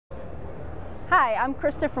Hi, I'm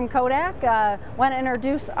Krista from Kodak. Want to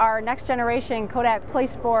introduce our next generation Kodak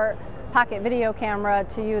PlaySport pocket video camera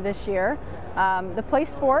to you this year. The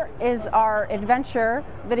PlaySport is our adventure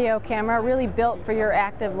video camera, really built for your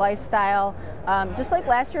active lifestyle. Just like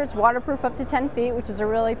last year, it's waterproof up to 10 feet, which is a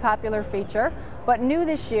really popular feature. But new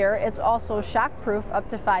this year, it's also shockproof up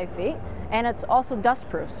to 5 feet. And it's also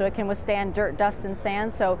dustproof, so it can withstand dirt, dust, and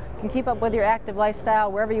sand, so it can keep up with your active lifestyle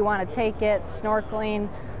wherever you want to take it, snorkeling,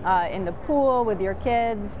 in the pool with your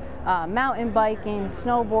kids, mountain biking,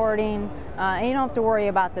 snowboarding, and you don't have to worry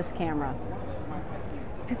about this camera.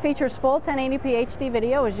 It features full 1080p HD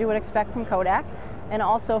video, as you would expect from Kodak, and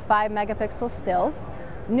also 5 megapixel stills.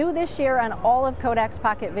 New this year on all of Kodak's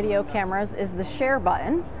pocket video cameras is the share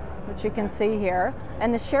button, which you can see here.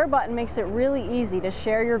 And the share button makes it really easy to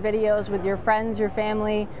share your videos with your friends, your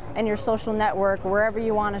family, and your social network, wherever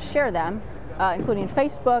you want to share them, including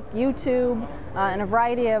Facebook, YouTube, and a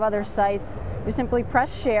variety of other sites. You simply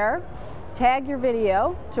press share, tag your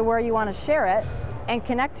video to where you want to share it, and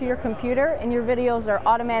connect to your computer, and your videos are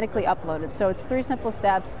automatically uploaded. So it's 3 simple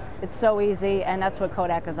steps. It's so easy, and that's what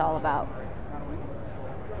Kodak is all about.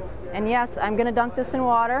 And yes, I'm going to dunk this in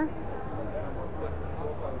water.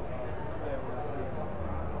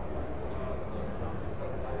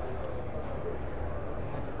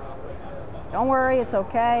 Don't worry, it's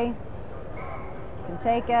okay. You can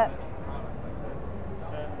take it.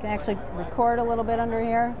 You can actually record a little bit under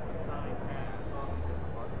here.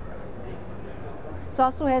 This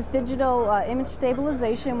also has digital image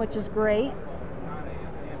stabilization, which is great.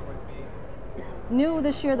 New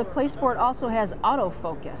this year, the PlaySport also has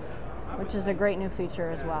autofocus, which is a great new feature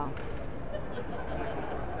as well.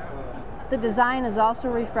 The design is also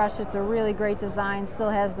refreshed. It's a really great design. Still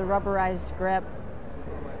has the rubberized grip.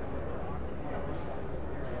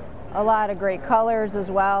 A lot of great colors as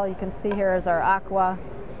well. You can see here is our aqua.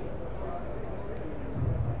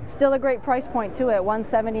 Still a great price point too at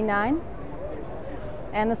 $179,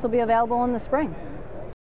 and this will be available in the spring.